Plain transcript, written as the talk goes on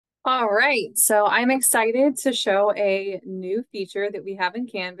All right, so I'm excited to show a new feature that we have in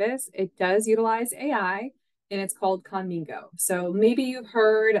Canvas. It does utilize AI and it's called Khanmigo. So maybe you've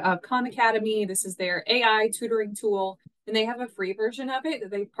heard of Khan Academy. This is their AI tutoring tool, and they have a free version of it that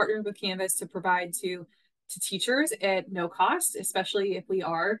they've partnered with Canvas to provide to teachers at no cost, especially if we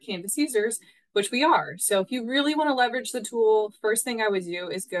are Canvas users, which we are. So if you really want to leverage the tool, first thing I would do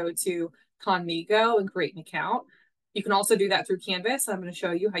is go to Khanmigo and create an account. You can also do that through Canvas. I'm going to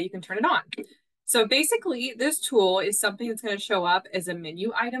show you how you can turn it on. So basically, this tool is something that's going to show up as a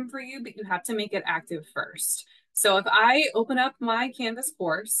menu item for you, but you have to make it active first. So if I open up my Canvas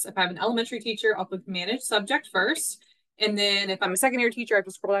course, if I'm an elementary teacher, I'll click Manage Subject first. And then if I'm a secondary teacher, I have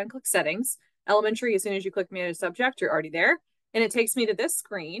to scroll down and click Settings. Elementary, as soon as you click Manage Subject, you're already there. And it takes me to this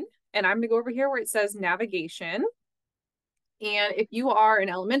screen. And I'm going to go over here where it says Navigation. And if you are an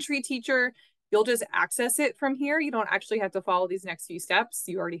elementary teacher, you'll just access it from here. You don't actually have to follow these next few steps.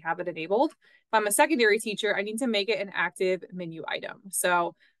 You already have it enabled. If I'm a secondary teacher, I need to make it an active menu item.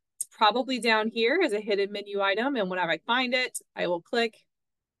 So it's probably down here as a hidden menu item. And whenever I find it, I will click,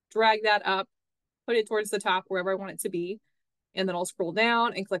 drag that up, put it towards the top wherever I want it to be. And then I'll scroll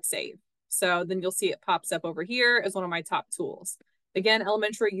down and click save. So then you'll see it pops up over here as one of my top tools. Again,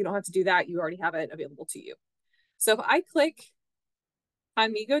 elementary, you don't have to do that. You already have it available to you. So if I click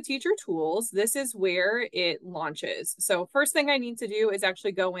Khanmigo Teacher Tools, this is where it launches. So first thing I need to do is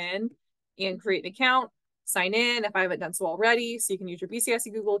actually go in and create an account, sign in if I haven't done so already. So you can use your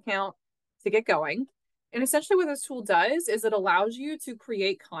BCSE Google account to get going. And essentially what this tool does is it allows you to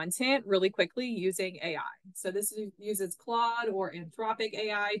create content really quickly using AI. So this uses Claude or Anthropic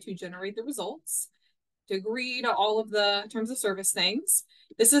AI to generate the results, to agree to all of the terms of service things.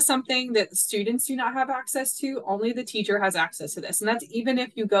 This is something that students do not have access to. Only the teacher has access to this. And that's even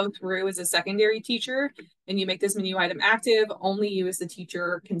if you go through as a secondary teacher and you make this menu item active, only you as the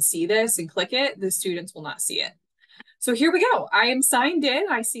teacher can see this and click it. The students will not see it. So here we go. I am signed in.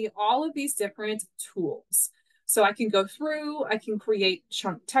 I see all of these different tools. So I can go through, I can create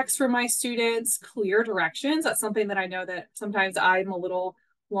chunk text for my students, clear directions. That's something that I know that sometimes I'm a little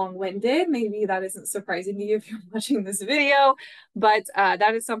long-winded. Maybe that isn't surprising to you if you're watching this video, but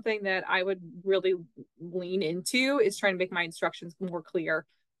that is something that I would really lean into, is trying to make my instructions more clear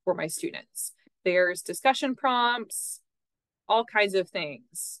for my students. There's discussion prompts, all kinds of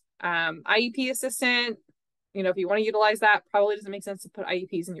things. IEP assistant, if you want to utilize that, probably doesn't make sense to put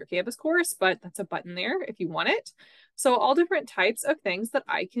IEPs in your Canvas course, but that's a button there if you want it. So all different types of things that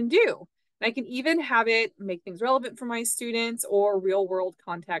I can do. And I can even have it make things relevant for my students or real world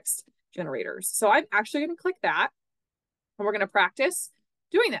context generators. So I'm actually going to click that and we're going to practice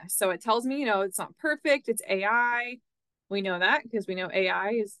doing this. So it tells me, it's not perfect. It's AI. We know that because we know AI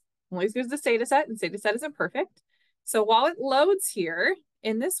is only as good as the data set, and data set isn't perfect. So while it loads here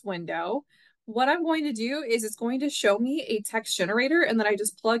in this window, what I'm going to do is it's going to show me a text generator, and then I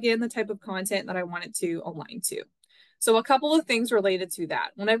just plug in the type of content that I want it to align to. So a couple of things related to that.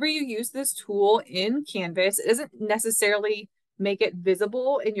 Whenever you use this tool in Canvas, it doesn't necessarily make it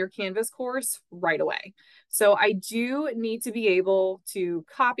visible in your Canvas course right away. So I do need to be able to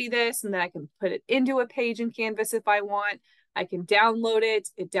copy this, and then I can put it into a page in Canvas if I want. I can download it.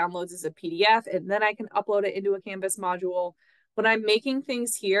 It downloads as a PDF, and then I can upload it into a Canvas module. When I'm making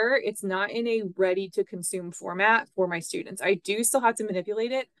things here, it's not in a ready to consume format for my students. I do still have to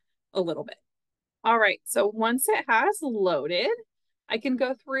manipulate it a little bit. All right, so once it has loaded, I can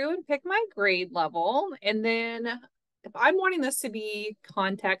go through and pick my grade level. And then if I'm wanting this to be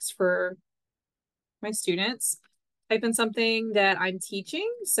context for my students, type in something that I'm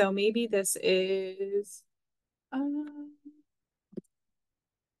teaching. So maybe this is, I'll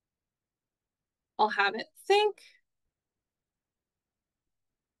have it think.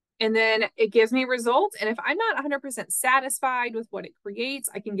 And then it gives me results. And if I'm not 100% satisfied with what it creates,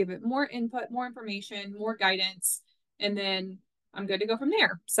 I can give it more input, more information, more guidance, and then I'm good to go from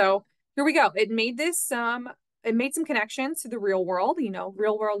there. So here we go. It made some connections to the real world.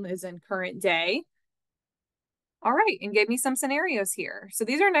 Real world is in current day. All right, and gave me some scenarios here. So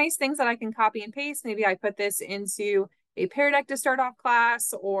these are nice things that I can copy and paste. Maybe I put this into a Pear Deck to start off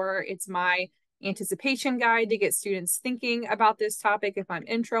class, or it's my anticipation guide to get students thinking about this topic if I'm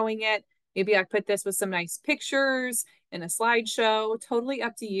introing it. Maybe I put this with some nice pictures in a slideshow. Totally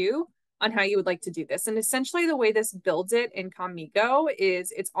up to you on how you would like to do this. And essentially the way this builds it in Khanmigo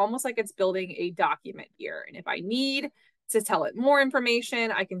is it's almost like it's building a document here. And if I need to tell it more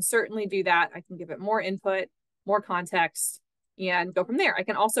information, I can certainly do that. I can give it more input, more context, and go from there. I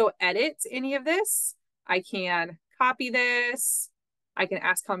can also edit any of this. I can copy this. I can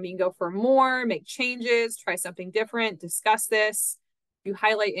ask Khanmigo for more, make changes, try something different, discuss this. you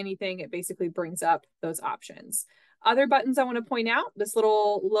highlight anything, it basically brings up those options. Other buttons I want to point out, this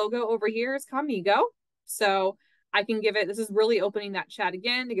little logo over here is Khanmigo. So I can give it, this is really opening that chat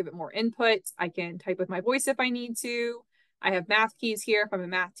again to give it more input. I can type with my voice if I need to. I have math keys here if I'm a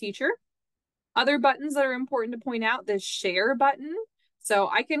math teacher. Other buttons that are important to point out, this share button. So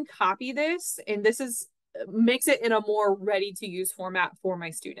I can copy this, and this is makes it in a more ready to use format for my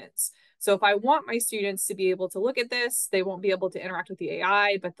students. So if I want my students to be able to look at this, they won't be able to interact with the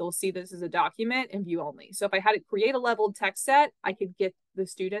AI, but they'll see this as a document and view only. So if I had to create a leveled text set, I could get the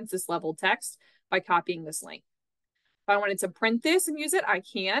students this leveled text by copying this link. If I wanted to print this and use it, I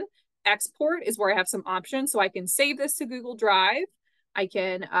can. Export is where I have some options. So I can save this to Google Drive. I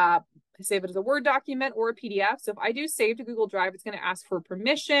can save it as a Word document or a PDF. So if I do save to Google Drive, it's going to ask for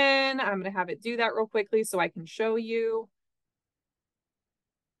permission. I'm going to have it do that real quickly so I can show you.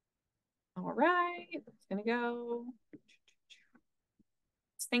 All right, it's going to go.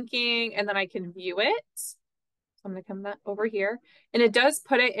 It's thinking, and then I can view it. So I'm going to come over here, and it does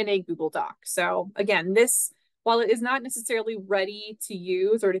put it in a Google Doc. So again, this, while it is not necessarily ready to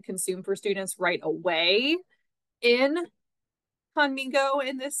use or to consume for students right away in Khanmigo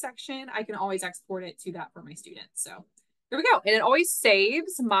in this section, I can always export it to that for my students. So here we go. And it always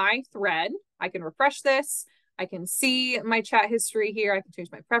saves my thread. I can refresh this. I can see my chat history here. I can change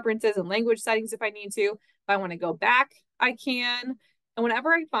my preferences and language settings if I need to. If I want to go back, I can. And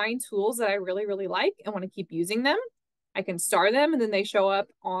whenever I find tools that I really, really like and want to keep using them, I can star them and then they show up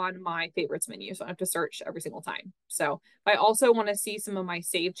on my favorites menu. So I don't have to search every single time. So if I also want to see some of my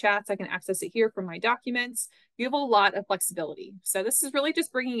saved chats, I can access it here from my documents. You have a lot of flexibility. So this is really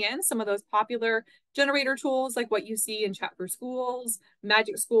just bringing in some of those popular generator tools like what you see in Chat for Schools,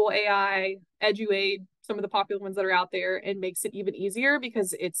 Magic School AI, EduAid, some of the popular ones that are out there, and makes it even easier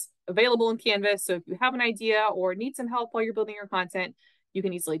because it's available in Canvas. So if you have an idea or need some help while you're building your content, you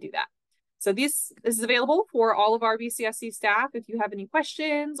can easily do that. So this is available for all of our VCSC staff. If you have any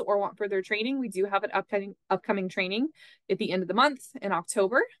questions or want further training, we do have an upcoming training at the end of the month in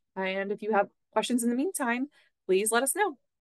October. And if you have questions in the meantime, please let us know.